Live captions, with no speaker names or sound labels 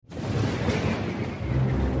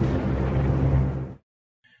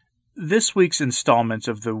This week's installment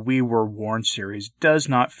of the We Were Warned series does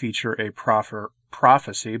not feature a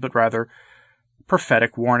prophecy, but rather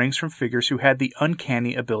prophetic warnings from figures who had the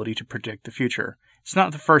uncanny ability to predict the future. It's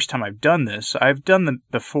not the first time I've done this. I've done them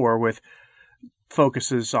before with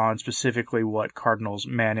focuses on specifically what Cardinals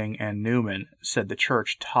Manning and Newman said the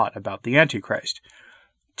church taught about the Antichrist.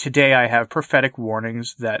 Today I have prophetic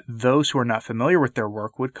warnings that those who are not familiar with their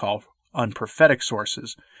work would call unprophetic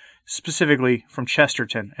sources, specifically from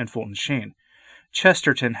Chesterton and Fulton Sheen.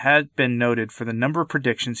 Chesterton had been noted for the number of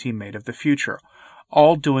predictions he made of the future,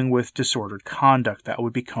 all doing with disordered conduct that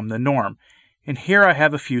would become the norm, and here I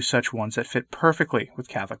have a few such ones that fit perfectly with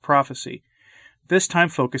Catholic prophecy, this time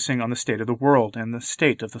focusing on the state of the world and the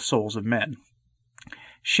state of the souls of men.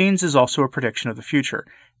 Sheen's is also a prediction of the future,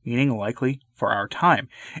 meaning likely for our time,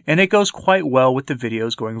 and it goes quite well with the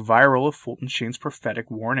videos going viral of Fulton Sheen's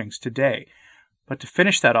prophetic warnings today. But to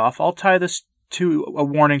finish that off, I'll tie this to a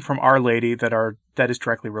warning from Our Lady that is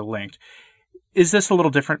directly linked. Is this a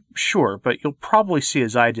little different? Sure, but you'll probably see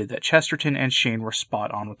as I did that Chesterton and Sheen were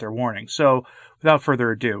spot on with their warning. So, without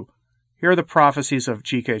further ado, here are the prophecies of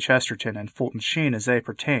G.K. Chesterton and Fulton Sheen as they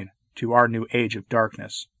pertain to our new age of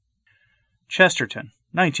darkness. Chesterton,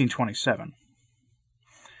 1927.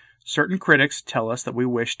 Certain critics tell us that we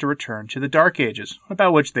wish to return to the Dark Ages,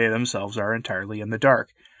 about which they themselves are entirely in the dark.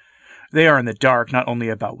 They are in the dark not only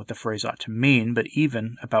about what the phrase ought to mean, but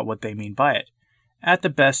even about what they mean by it. At the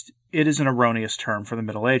best, it is an erroneous term for the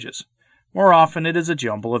Middle Ages. More often, it is a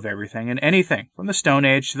jumble of everything and anything, from the Stone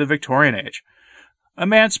Age to the Victorian Age. A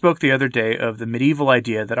man spoke the other day of the medieval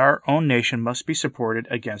idea that our own nation must be supported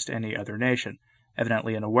against any other nation,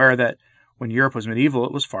 evidently unaware that when Europe was medieval,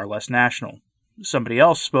 it was far less national. Somebody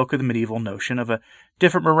else spoke of the medieval notion of a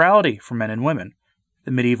different morality for men and women, the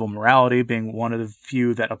medieval morality being one of the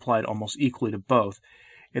few that applied almost equally to both.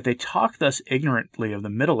 If they talk thus ignorantly of the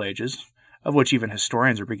Middle Ages, of which even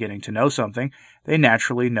historians are beginning to know something, they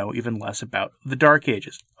naturally know even less about the Dark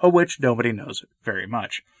Ages, of which nobody knows very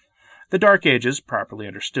much. The Dark Ages, properly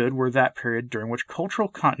understood, were that period during which cultural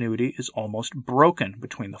continuity is almost broken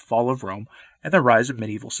between the fall of Rome and the rise of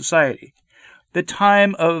medieval society. The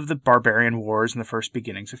time of the barbarian wars and the first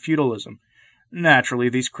beginnings of feudalism. Naturally,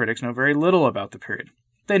 these critics know very little about the period.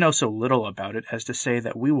 They know so little about it as to say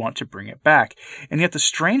that we want to bring it back, and yet the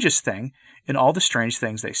strangest thing, in all the strange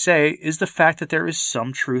things they say, is the fact that there is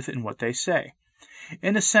some truth in what they say.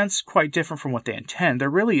 In a sense quite different from what they intend, there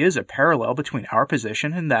really is a parallel between our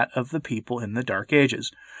position and that of the people in the Dark Ages.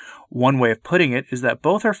 One way of putting it is that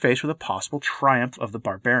both are faced with a possible triumph of the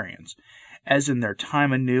barbarians. As in their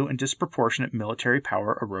time a new and disproportionate military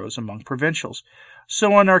power arose among provincials,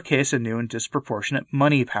 so in our case a new and disproportionate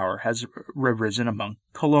money power has arisen among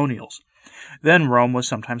colonials. Then Rome was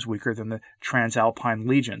sometimes weaker than the Transalpine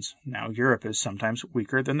legions. Now Europe is sometimes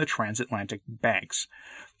weaker than the transatlantic banks.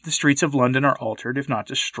 The streets of London are altered, if not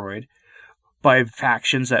destroyed, by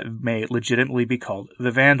factions that may legitimately be called the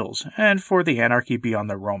Vandals, and for the anarchy beyond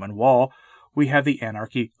the Roman wall, we have the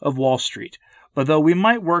anarchy of Wall Street. But though we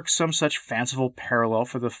might work some such fanciful parallel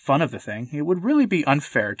for the fun of the thing, it would really be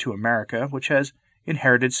unfair to America, which has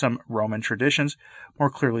inherited some Roman traditions more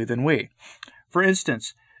clearly than we. For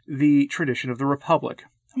instance, the tradition of the Republic.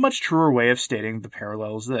 A much truer way of stating the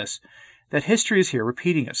parallel is this, that history is here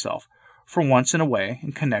repeating itself, for once in a way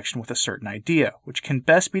in connection with a certain idea, which can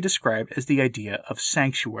best be described as the idea of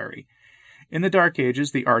sanctuary. In the Dark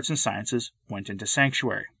Ages, the arts and sciences went into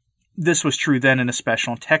sanctuary. This was true then in a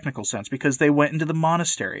special and technical sense because they went into the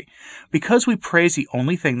monastery. Because we praise the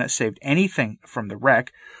only thing that saved anything from the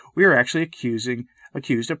wreck, we are actually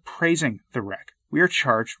accused of praising the wreck. We are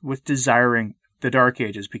charged with desiring the Dark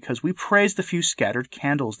Ages because we praise the few scattered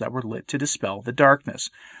candles that were lit to dispel the darkness.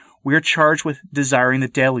 We are charged with desiring the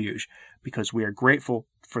deluge because we are grateful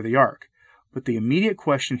for the ark. But the immediate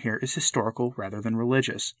question here is historical rather than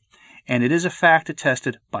religious. And it is a fact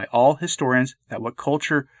attested by all historians that what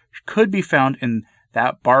culture could be found in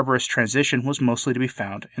that barbarous transition was mostly to be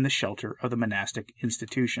found in the shelter of the monastic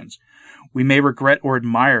institutions. We may regret or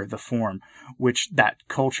admire the form which that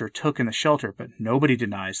culture took in the shelter, but nobody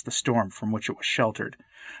denies the storm from which it was sheltered.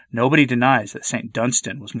 Nobody denies that St.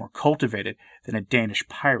 Dunstan was more cultivated than a Danish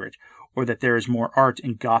pirate, or that there is more art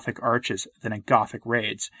in Gothic arches than in Gothic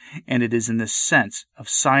raids, and it is in this sense of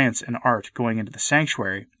science and art going into the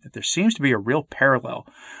sanctuary that there seems to be a real parallel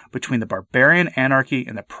between the barbarian anarchy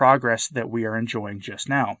and the progress that we are enjoying just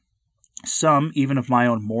now. Some, even of my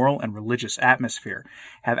own moral and religious atmosphere,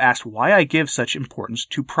 have asked why I give such importance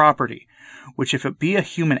to property, which if it be a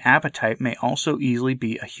human appetite may also easily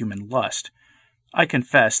be a human lust. I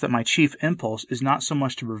confess that my chief impulse is not so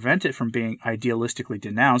much to prevent it from being idealistically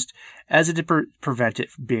denounced as it to prevent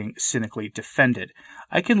it from being cynically defended.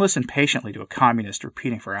 I can listen patiently to a communist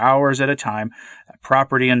repeating for hours at a time that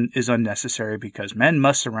property is unnecessary because men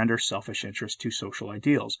must surrender selfish interests to social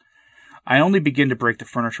ideals. I only begin to break the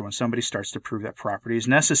furniture when somebody starts to prove that property is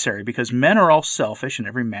necessary because men are all selfish and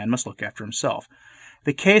every man must look after himself.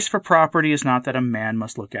 The case for property is not that a man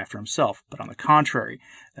must look after himself, but on the contrary,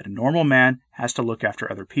 that a normal man has to look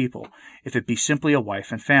after other people, if it be simply a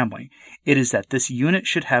wife and family. It is that this unit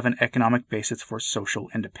should have an economic basis for social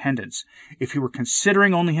independence. If he were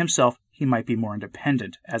considering only himself, he might be more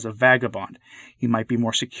independent as a vagabond. He might be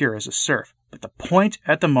more secure as a serf. But the point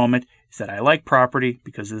at the moment is that I like property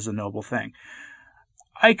because it is a noble thing.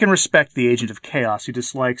 I can respect the agent of chaos who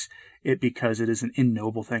dislikes it because it is an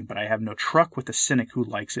ignoble thing, but I have no truck with the cynic who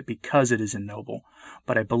likes it because it is ignoble.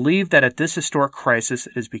 But I believe that at this historic crisis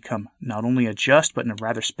it has become not only a just, but in a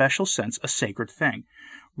rather special sense, a sacred thing.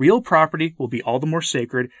 Real property will be all the more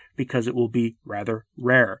sacred because it will be rather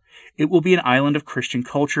rare. It will be an island of Christian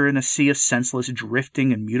culture in a sea of senseless,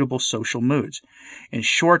 drifting, and mutable social moods. In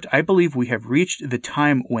short, I believe we have reached the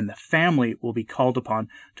time when the family will be called upon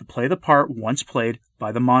to play the part once played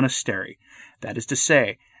by the monastery. That is to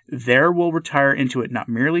say, there will retire into it not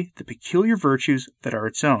merely the peculiar virtues that are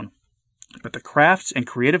its own, but the crafts and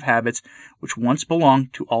creative habits which once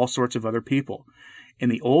belonged to all sorts of other people. In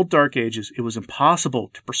the old Dark Ages, it was impossible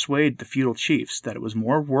to persuade the feudal chiefs that it was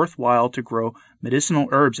more worthwhile to grow medicinal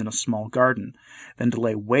herbs in a small garden than to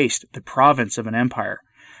lay waste the province of an empire,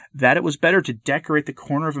 that it was better to decorate the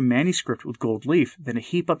corner of a manuscript with gold leaf than to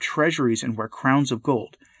heap up treasuries and wear crowns of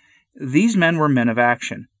gold. These men were men of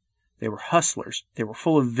action. They were hustlers. They were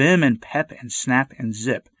full of vim and pep and snap and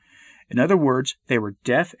zip. In other words, they were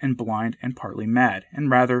deaf and blind and partly mad, and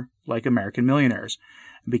rather like American millionaires.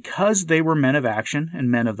 Because they were men of action and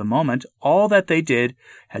men of the moment, all that they did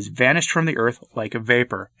has vanished from the earth like a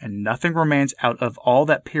vapor, and nothing remains out of all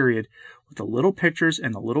that period with the little pictures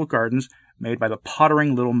and the little gardens made by the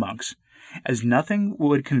pottering little monks. As nothing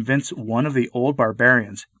would convince one of the old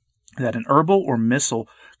barbarians that an herbal or missal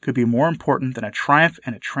could be more important than a triumph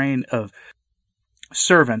and a train of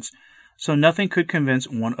servants, so nothing could convince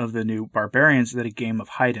one of the new barbarians that a game of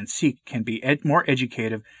hide-and-seek can be more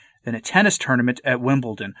educative than a tennis tournament at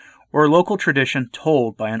Wimbledon, or a local tradition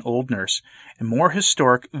told by an old nurse, and more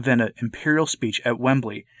historic than an imperial speech at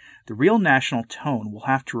Wembley. The real national tone will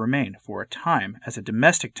have to remain, for a time, as a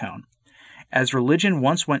domestic tone. As religion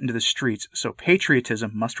once went into the streets, so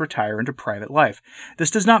patriotism must retire into private life.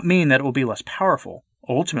 This does not mean that it will be less powerful.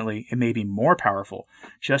 Ultimately, it may be more powerful,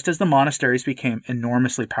 just as the monasteries became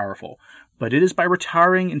enormously powerful. But it is by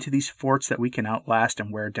retiring into these forts that we can outlast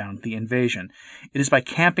and wear down the invasion. It is by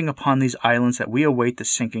camping upon these islands that we await the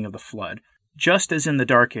sinking of the flood. Just as in the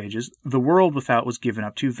Dark Ages, the world without was given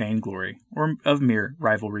up to vainglory, or of mere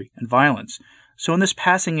rivalry and violence. So in this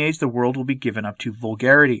passing age, the world will be given up to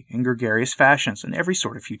vulgarity and gregarious fashions and every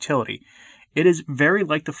sort of futility. It is very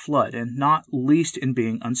like the flood, and not least in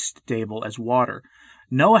being unstable as water.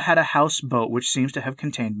 Noah had a houseboat which seems to have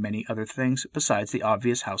contained many other things besides the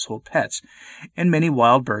obvious household pets, and many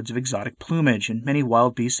wild birds of exotic plumage, and many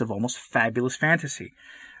wild beasts of almost fabulous fantasy.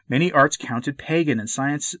 Many arts counted pagan and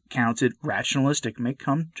science counted rationalistic may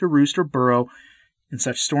come to roost or burrow in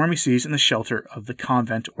such stormy seas in the shelter of the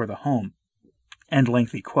convent or the home. End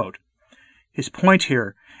lengthy quote. His point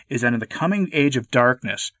here is that in the coming age of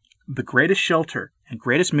darkness, the greatest shelter and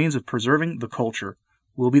greatest means of preserving the culture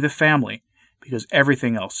will be the family, because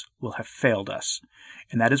everything else will have failed us.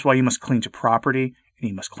 And that is why you must cling to property and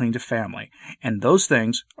you must cling to family. And those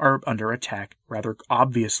things are under attack rather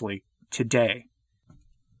obviously today.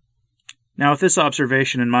 Now, if this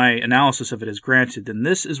observation and my analysis of it is granted, then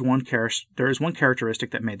there is one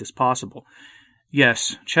characteristic that made this possible.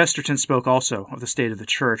 Yes, Chesterton spoke also of the state of the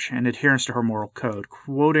Church and adherence to her moral code.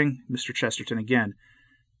 Quoting Mr. Chesterton again,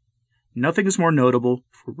 "Nothing is more notable,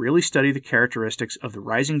 if we really study the characteristics of the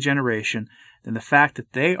rising generation, than the fact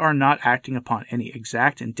that they are not acting upon any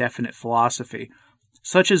exact and definite philosophy,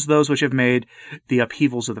 such as those which have made the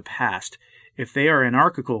upheavals of the past. If they are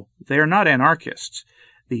anarchical, they are not anarchists.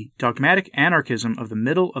 The dogmatic anarchism of the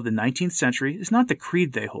middle of the 19th century is not the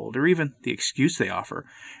creed they hold, or even the excuse they offer.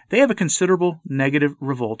 They have a considerable negative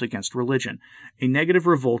revolt against religion, a negative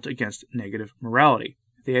revolt against negative morality.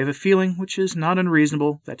 They have a feeling, which is not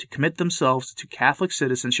unreasonable, that to commit themselves to Catholic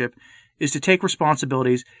citizenship is to take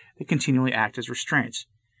responsibilities that continually act as restraints.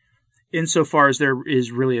 Insofar as there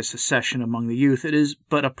is really a secession among the youth, it is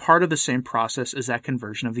but a part of the same process as that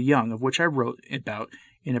conversion of the young, of which I wrote about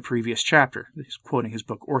in a previous chapter. He's quoting his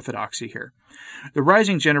book Orthodoxy here. The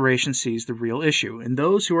rising generation sees the real issue, and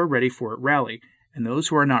those who are ready for it rally, and those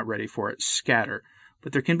who are not ready for it scatter.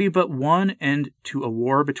 But there can be but one end to a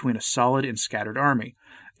war between a solid and scattered army.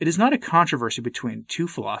 It is not a controversy between two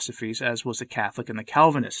philosophies, as was the Catholic and the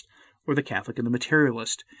Calvinist, or the Catholic and the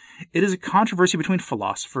Materialist. It is a controversy between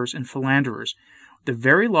philosophers and philanderers. The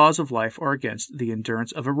very laws of life are against the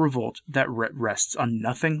endurance of a revolt that rests on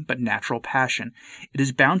nothing but natural passion. It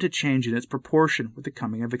is bound to change in its proportion with the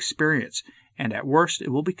coming of experience, and at worst it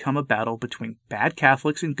will become a battle between bad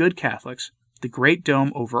Catholics and good Catholics, the great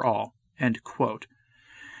dome over all." End quote.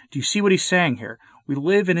 Do you see what he's saying here? We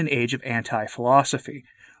live in an age of anti-philosophy.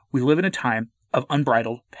 We live in a time of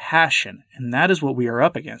unbridled passion, and that is what we are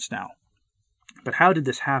up against now. But how did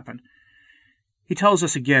this happen? He tells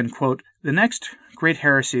us again, quote, "The next great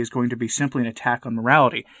heresy is going to be simply an attack on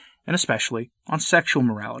morality, and especially on sexual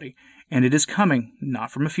morality. And it is coming,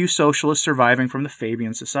 not from a few socialists surviving from the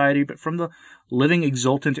Fabian Society, but from the living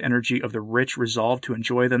exultant energy of the rich resolved to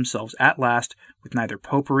enjoy themselves at last, with neither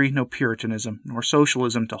popery, nor Puritanism, nor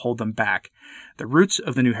socialism to hold them back. The roots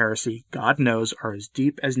of the new heresy, God knows, are as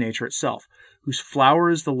deep as nature itself, whose flower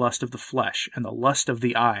is the lust of the flesh, and the lust of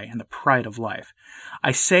the eye, and the pride of life.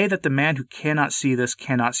 I say that the man who cannot see this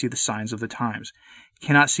cannot see the signs of the times,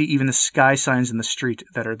 cannot see even the sky signs in the street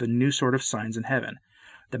that are the new sort of signs in heaven.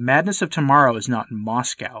 The madness of tomorrow is not in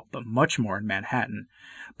Moscow, but much more in Manhattan.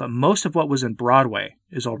 But most of what was in Broadway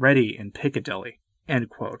is already in Piccadilly." End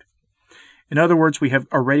quote. In other words, we have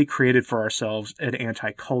already created for ourselves an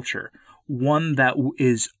anti-culture, one that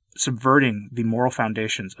is subverting the moral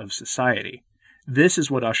foundations of society. This is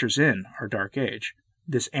what ushers in our dark age,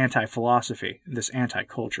 this anti-philosophy, this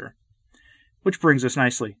anti-culture. Which brings us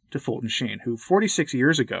nicely to Fulton Sheen, who 46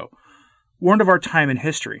 years ago warned of our time in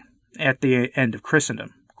history at the end of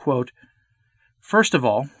Christendom. Quote, "First of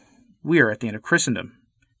all, we are at the end of Christendom,"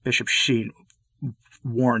 Bishop Sheen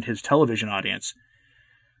warned his television audience.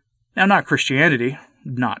 Now, not Christianity,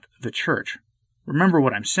 not the church. Remember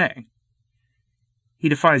what I'm saying. He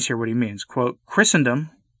defines here what he means. Quote, "Christendom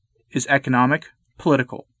is economic,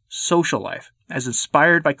 political, social life, as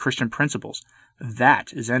inspired by Christian principles.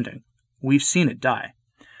 That is ending. We've seen it die.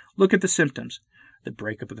 Look at the symptoms: the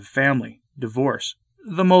breakup of the family, divorce,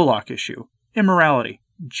 the Moloch issue, immorality,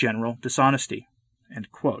 general dishonesty."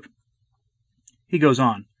 End quote. He goes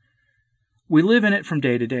on, "We live in it from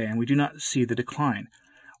day to day, and we do not see the decline.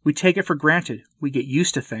 We take it for granted. We get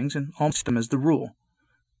used to things and almost them as the rule.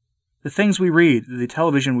 The things we read, the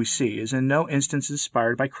television we see, is in no instance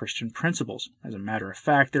inspired by Christian principles. As a matter of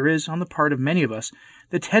fact, there is, on the part of many of us,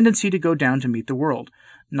 the tendency to go down to meet the world,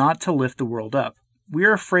 not to lift the world up. We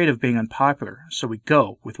are afraid of being unpopular, so we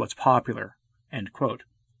go with what's popular." End quote.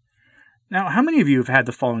 Now, how many of you have had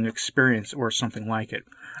the following experience or something like it?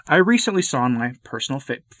 I recently saw on my personal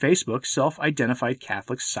Facebook self-identified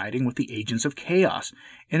Catholics siding with the agents of chaos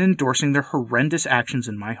and endorsing their horrendous actions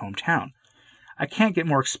in my hometown. I can't get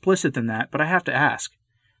more explicit than that, but I have to ask,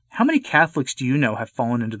 how many Catholics do you know have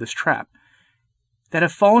fallen into this trap? That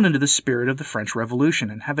have fallen into the spirit of the French Revolution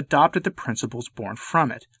and have adopted the principles born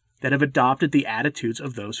from it, that have adopted the attitudes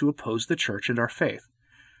of those who oppose the Church and our faith?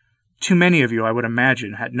 Too many of you, I would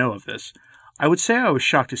imagine, had know of this. I would say I was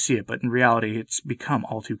shocked to see it, but in reality it's become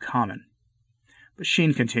all too common. But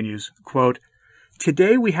Sheen continues, quote,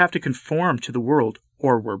 "Today we have to conform to the world,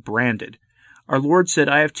 or we're branded. Our Lord said,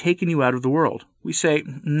 'I have taken you out of the world.' We say,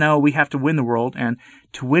 no, we have to win the world, and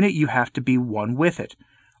to win it you have to be one with it.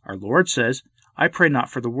 Our Lord says, 'I pray not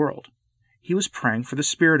for the world.' He was praying for the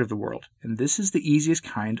spirit of the world, and this is the easiest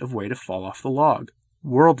kind of way to fall off the log.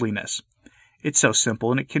 Worldliness. It's so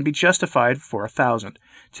simple, and it can be justified for 1,000.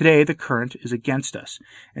 Today the current is against us,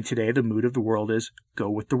 and today the mood of the world is, go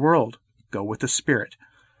with the world, go with the Spirit.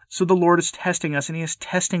 So the Lord is testing us, and He is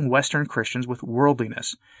testing Western Christians with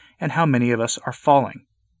worldliness, and how many of us are falling."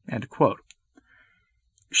 End quote.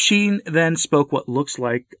 Sheen then spoke what looks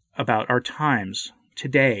like about our times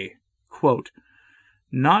today. Quote,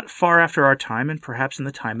 "Not far after our time, and perhaps in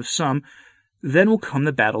the time of some, then will come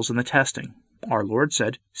the battles and the testing. Our Lord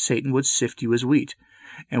said Satan would sift you as wheat,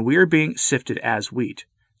 and we are being sifted as wheat.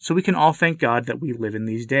 So we can all thank God that we live in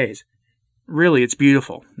these days. Really, it's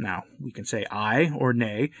beautiful. Now, we can say aye or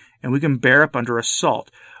nay, and we can bear up under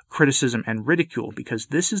assault, criticism, and ridicule, because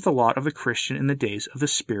this is the lot of the Christian in the days of the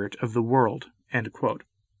spirit of the world." End quote.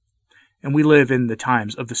 And we live in the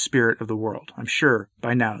times of the spirit of the world. I'm sure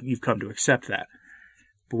by now you've come to accept that.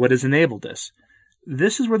 But what has enabled this?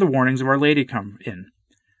 This is where the warnings of Our Lady come in.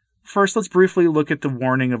 First, let's briefly look at the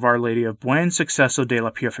warning of Our Lady of Buen Suceso de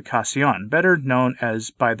la Purificación, better known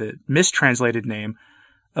as by the mistranslated name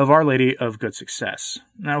of Our Lady of Good Success.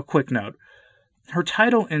 Now, a quick note. Her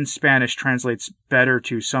title in Spanish translates better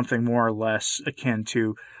to something more or less akin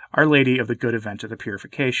to Our Lady of the Good Event of the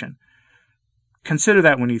Purification. Consider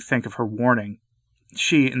that when you think of her warning.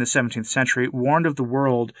 She, in the 17th century, warned of the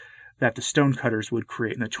world that the stonecutters would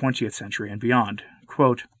create in the 20th century and beyond.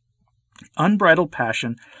 Quote, "Unbridled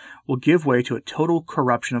passion will give way to a total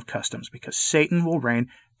corruption of customs because Satan will reign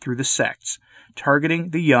through the sects, targeting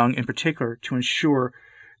the young in particular to ensure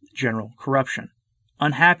general corruption.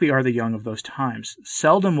 Unhappy are the young of those times.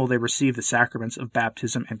 Seldom will they receive the sacraments of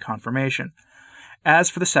baptism and confirmation. As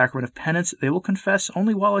for the sacrament of penance, they will confess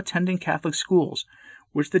only while attending Catholic schools,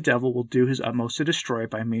 which the devil will do his utmost to destroy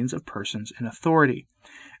by means of persons in authority.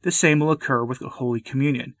 The same will occur with Holy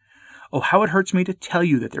Communion. Oh, how it hurts me to tell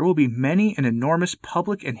you that there will be many and enormous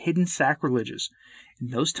public and hidden sacrileges. In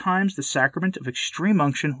those times, the sacrament of extreme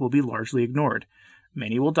unction will be largely ignored.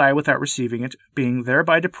 Many will die without receiving it, being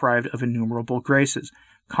thereby deprived of innumerable graces,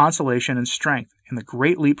 consolation, and strength in the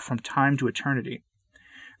great leap from time to eternity.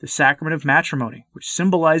 The sacrament of matrimony, which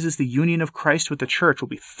symbolizes the union of Christ with the Church, will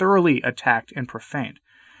be thoroughly attacked and profaned.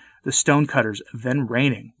 The stonecutters, then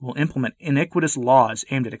reigning, will implement iniquitous laws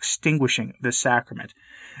aimed at extinguishing this sacrament.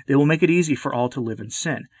 They will make it easy for all to live in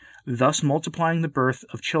sin, thus multiplying the birth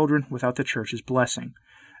of children without the Church's blessing.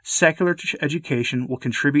 Secular education will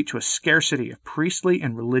contribute to a scarcity of priestly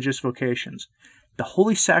and religious vocations. The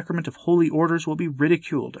holy sacrament of holy orders will be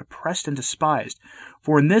ridiculed, oppressed, and despised,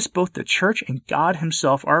 for in this both the Church and God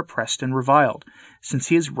himself are oppressed and reviled, since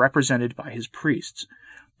he is represented by his priests.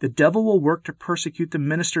 The devil will work to persecute the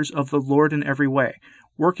ministers of the Lord in every way,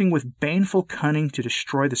 working with baneful cunning to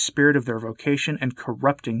destroy the spirit of their vocation and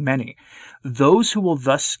corrupting many. Those who will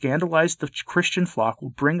thus scandalize the Christian flock will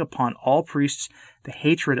bring upon all priests the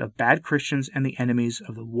hatred of bad Christians and the enemies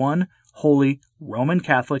of the one holy Roman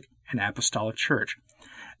Catholic and Apostolic Church.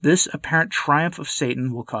 This apparent triumph of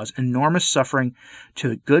Satan will cause enormous suffering to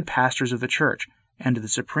the good pastors of the Church and to the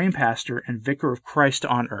supreme pastor and vicar of Christ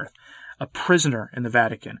on earth. A prisoner in the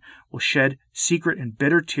Vatican will shed secret and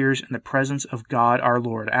bitter tears in the presence of God our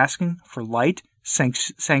Lord, asking for light,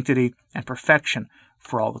 sanctity, and perfection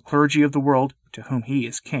for all the clergy of the world to whom he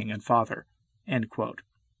is King and Father." End quote.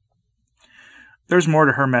 There's more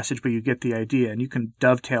to her message, but you get the idea, and you can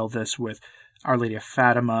dovetail this with Our Lady of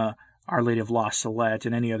Fatima, Our Lady of La Salette,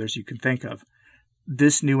 and any others you can think of.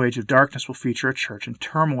 This new age of darkness will feature a church in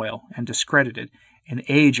turmoil and discredited, an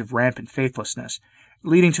age of rampant faithlessness,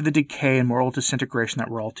 leading to the decay and moral disintegration that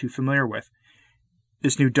we're all too familiar with.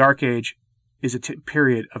 This new dark age is a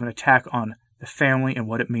period of an attack on the family and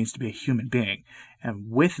what it means to be a human being, and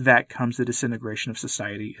with that comes the disintegration of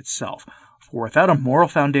society itself. For without a moral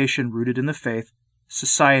foundation rooted in the faith,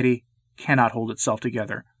 society cannot hold itself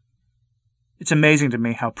together. It's amazing to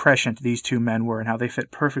me how prescient these two men were and how they fit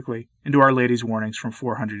perfectly into Our Lady's warnings from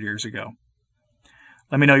 400 years ago.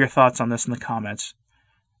 Let me know your thoughts on this in the comments.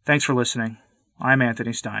 Thanks for listening. I'm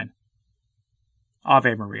Anthony Stein.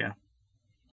 Ave Maria.